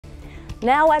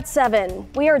Now at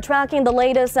 7, we are tracking the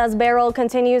latest as Beryl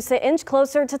continues to inch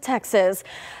closer to Texas.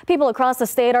 People across the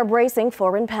state are bracing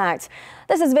for impact.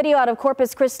 This is video out of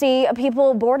Corpus Christi,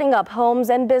 people boarding up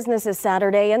homes and businesses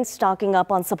Saturday and stocking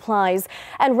up on supplies.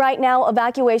 And right now,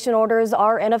 evacuation orders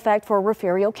are in effect for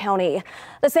Refugio County.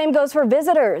 The same goes for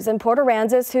visitors in Port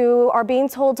Aransas who are being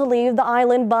told to leave the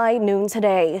island by noon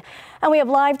today. And we have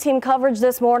live team coverage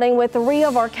this morning with 3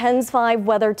 of our KENS 5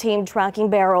 weather team tracking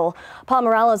Beryl. Paul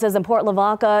Morales is in Port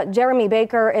Lavaca, Jeremy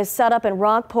Baker is set up in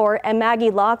Rockport, and Maggie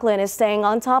Laughlin is staying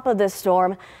on top of this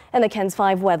storm in the KENS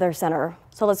 5 Weather Center.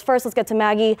 So let's get to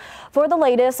Maggie for the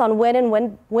latest on when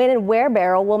and where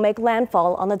Beryl will make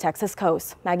landfall on the Texas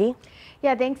coast. Maggie?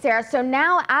 Yeah, thanks, Sarah. So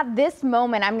now at this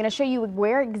moment, I'm going to show you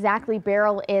where exactly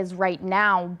Beryl is right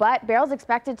now. But Beryl's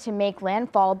expected to make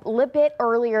landfall a little bit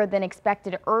earlier than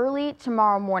expected, early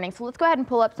tomorrow morning. So let's go ahead and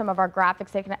pull up some of our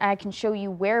graphics. I can show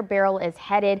you where Beryl is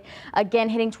headed. Again,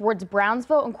 heading towards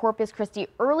Brownsville and Corpus Christi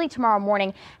early tomorrow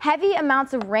morning. Heavy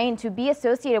amounts of rain to be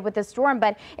associated with the storm.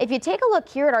 But if you take a look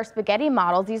here at our spaghetti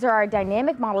models, these are our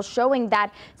dynamic models showing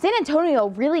that San Antonio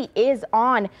really is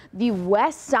on the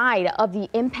west side of the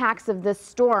impacts of the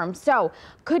storm. So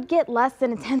could get less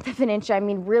than 1/10 of an inch. I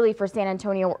mean, really for San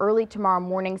Antonio early tomorrow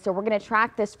morning. So we're going to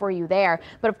track this for you there.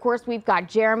 But of course, we've got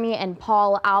Jeremy and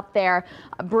Paul out there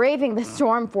braving the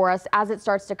storm for us as it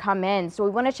starts to come in. So we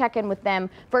want to check in with them.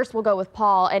 First, we'll go with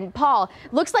Paul. And Paul,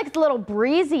 looks like it's a little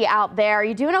breezy out there. Are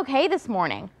you doing okay this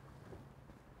morning?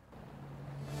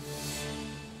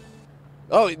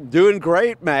 Oh, doing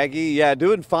great, Maggie. Yeah,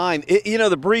 doing fine. You know,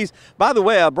 the breeze, by the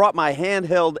way, I brought my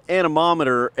handheld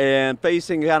anemometer and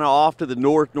facing kind of off to the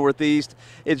northeast.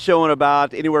 It's showing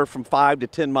about anywhere from 5 to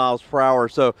 10 miles per hour.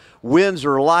 So winds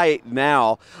are light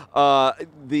now.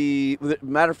 The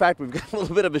matter of fact, we've got a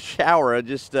little bit of a shower. I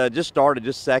just started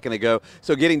just a second ago.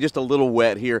 So getting just a little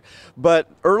wet here. But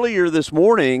earlier this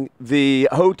morning, the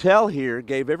hotel here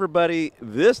gave everybody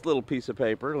this little piece of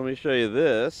paper. Let me show you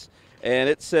this. And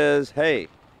it says, hey,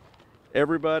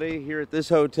 everybody here at this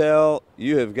hotel,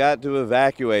 you have got to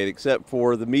evacuate except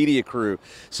for the media crew.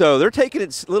 So they're taking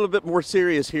it a little bit more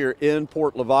serious here in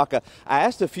Port Lavaca. I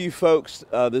asked a few folks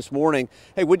this morning,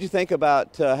 hey, what'd you think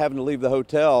about having to leave the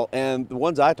hotel? And the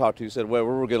ones I talked to said, well,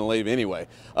 we're going to leave anyway.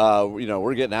 You know,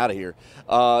 we're getting out of here.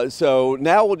 So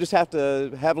now we'll just have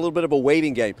to have a little bit of a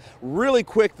waiting game. Really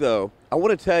quick, though, I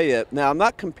want to tell you, now I'm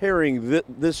not comparing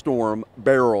this storm,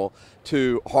 Beryl,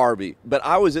 to Harvey, but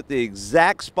I was at the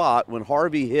exact spot when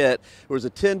Harvey hit. There was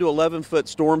a 10 to 11 foot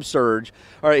storm surge.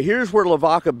 All right, here's where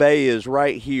Lavaca Bay is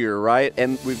right here, right?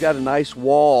 And we've got a nice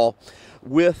wall.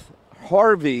 With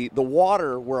Harvey, the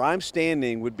water where I'm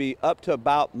standing would be up to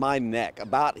about my neck,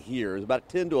 about here. It's about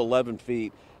 10 to 11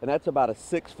 feet. And that's about a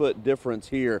 6 foot difference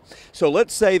here. So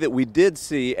let's say that we did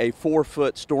see a 4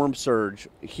 foot storm surge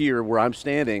here where I'm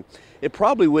standing. It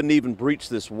probably wouldn't even breach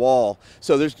this wall.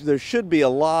 So there should be a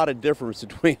lot of difference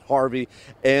between Harvey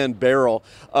and Beryl.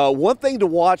 One thing to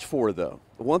watch for, though,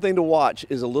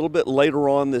 is a little bit later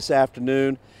on this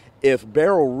afternoon. If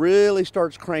Beryl really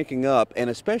starts cranking up, and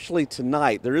especially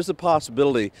tonight, there is a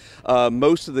possibility,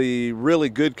 most of the really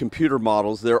good computer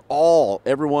models,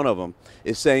 every one of them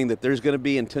is saying that there's going to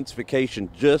be intensification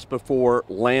just before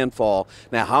landfall.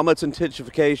 Now, how much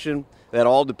intensification? That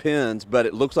all depends, but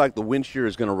it looks like the wind shear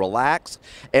is going to relax.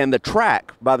 And the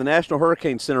track by the National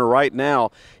Hurricane Center right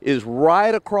now is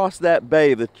right across that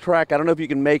bay. The track, I don't know if you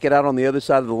can make it out on the other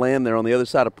side of the land there, on the other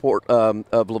side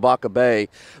of Lavaca Bay,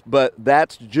 but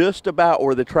that's just about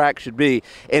where the track should be.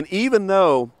 And even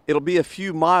though it'll be a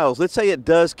few miles, let's say it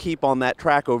does keep on that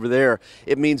track over there,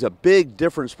 it means a big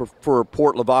difference for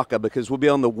Port Lavaca because we'll be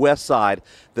on the west side.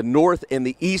 The north and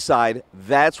the east side,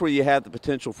 that's where you have the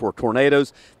potential for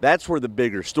tornadoes. That's where the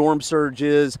bigger storm surge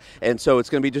is, and so it's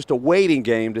going to be just a waiting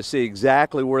game to see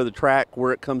exactly where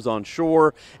it comes on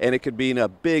shore, and it could be a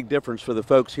big difference for the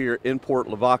folks here in Port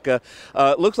Lavaca.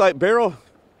 Looks like Beryl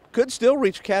could still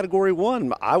reach Category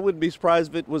 1. I wouldn't be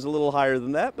surprised if it was a little higher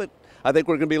than that, but I think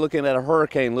we're going to be looking at a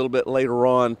hurricane a little bit later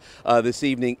on this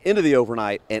evening into the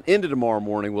overnight, and into tomorrow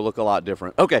morning will look a lot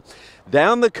different. Okay,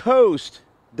 down the coast,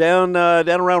 down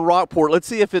around Rockport, let's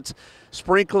see if it's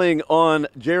sprinkling on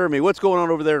Jeremy. What's going on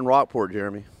over there in Rockport,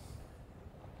 Jeremy?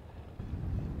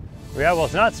 Yeah, well,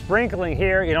 it's not sprinkling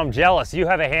here. You know, I'm jealous. You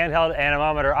have a handheld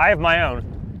anemometer. I have my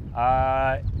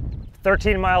own.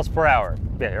 13 miles per hour.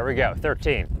 Yeah, here we go,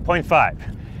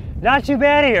 13.5. Not too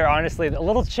bad here, honestly. A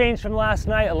little change from last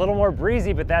night, a little more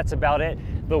breezy, but that's about it.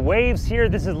 The waves here,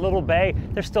 this is Little Bay,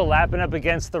 they're still lapping up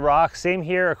against the rocks. Same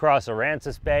here across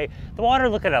Aransas Bay. The water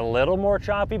looking a little more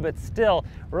choppy, but still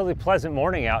really pleasant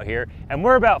morning out here. And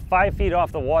we're about 5 feet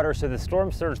off the water, so the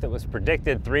storm surge that was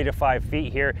predicted 3 to 5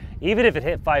 feet here, even if it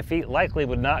hit 5 feet, likely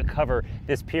would not cover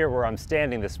this pier where I'm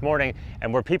standing this morning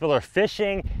and where people are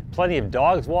fishing. Plenty of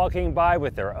dogs walking by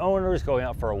with their owners, going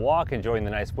out for a walk, enjoying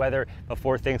the nice weather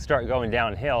before things start going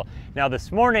downhill. Now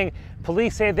this morning,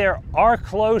 police say there are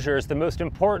closures. The most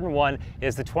important one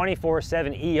is the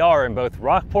 24/7 ER in both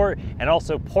Rockport and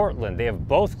also Portland. They have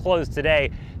both closed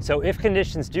today. So if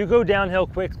conditions do go downhill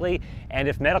quickly and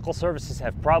if medical services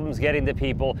have problems getting to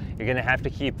people, you're going to have to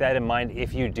keep that in mind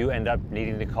if you do end up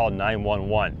needing to call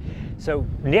 911. So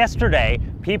yesterday,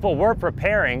 people were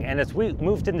preparing, and as we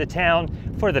moved into town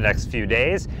for the next few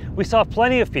days, we saw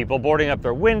plenty of people boarding up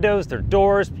their windows, their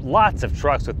doors, lots of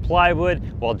trucks with plywood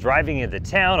while driving into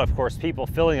town. Of course, people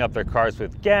filling up their cars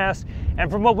with gas.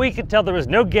 And from what we could tell, there was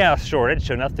no gas shortage,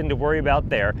 so nothing to worry about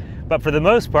there. But for the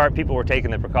most part, people were taking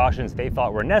the precautions they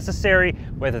thought were necessary,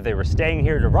 whether they were staying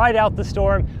here to ride out the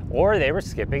storm or they were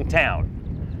skipping town.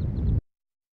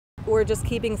 We're just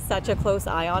keeping such a close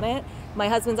eye on it. My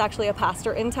husband's actually a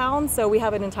pastor in town, so we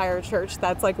have an entire church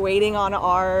that's like waiting on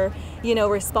our,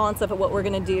 response of what we're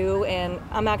gonna do. And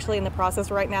I'm actually in the process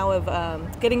right now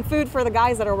of getting food for the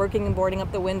guys that are working and boarding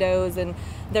up the windows, and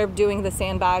they're doing the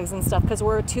sandbags and stuff because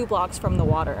we're 2 blocks from the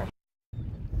water.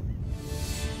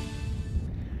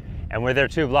 And where they're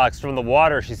 2 blocks from the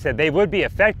water, she said they would be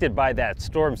affected by that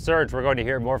storm surge. We're going to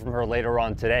hear more from her later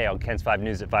on today on KENS 5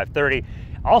 News at 5:30.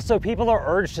 Also, people are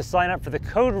urged to sign up for the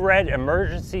Code Red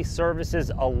Emergency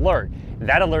Services Alert.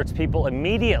 That alerts people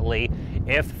immediately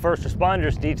if first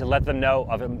responders need to let them know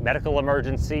of a medical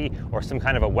emergency or some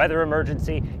kind of a weather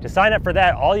emergency. To sign up for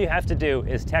that, all you have to do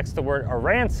is text the word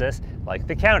Aransas, like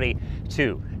the county,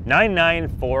 to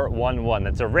 99411.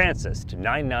 That's Aransas to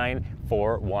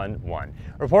 99411.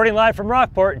 Reporting live from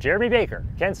Rockport, Jeremy Baker,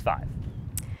 KENS 5.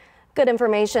 Good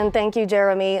information. Thank you,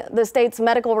 Jeremy. The state's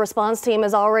medical response team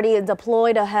is already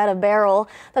deployed ahead of Beryl.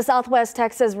 The Southwest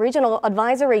Texas Regional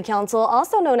Advisory Council,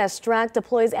 also known as STRAC,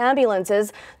 deploys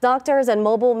ambulances, doctors, and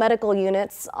mobile medical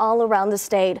units all around the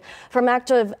state. From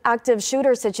active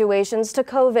shooter situations to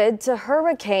COVID to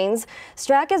hurricanes,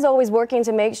 STRAC is always working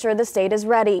to make sure the state is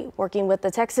ready, working with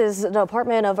the Texas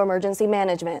Department of Emergency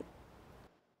Management.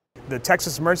 The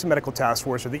Texas Emergency Medical Task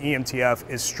Force, or the EMTF,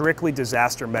 is strictly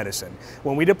disaster medicine.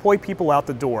 When we deploy people out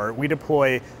the door, we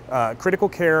deploy critical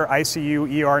care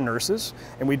ICU ER nurses,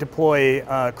 and we deploy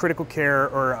critical care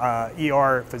or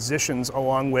ER physicians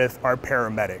along with our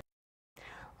paramedics.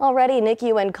 Already,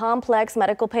 NICU and complex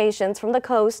medical patients from the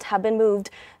coast have been moved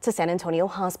to San Antonio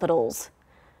hospitals.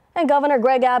 And Governor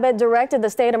Greg Abbott directed the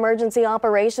State Emergency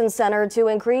Operations Center to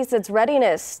increase its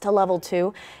readiness to level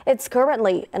 2. It's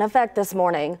currently in effect this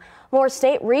morning. More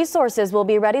state resources will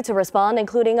be ready to respond,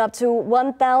 including up to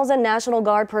 1,000 National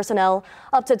Guard personnel,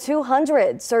 up to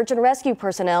 200 search and rescue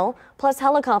personnel, plus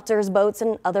helicopters, boats,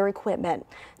 and other equipment.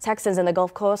 Texans in the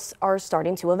Gulf Coast are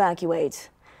starting to evacuate.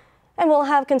 And we'll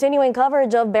have continuing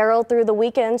coverage of Beryl through the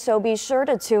weekend, so be sure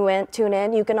to tune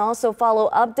in. You can also follow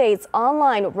updates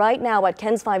online right now at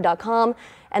KENS5.com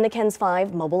and the KENS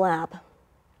 5 mobile app.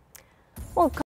 Well,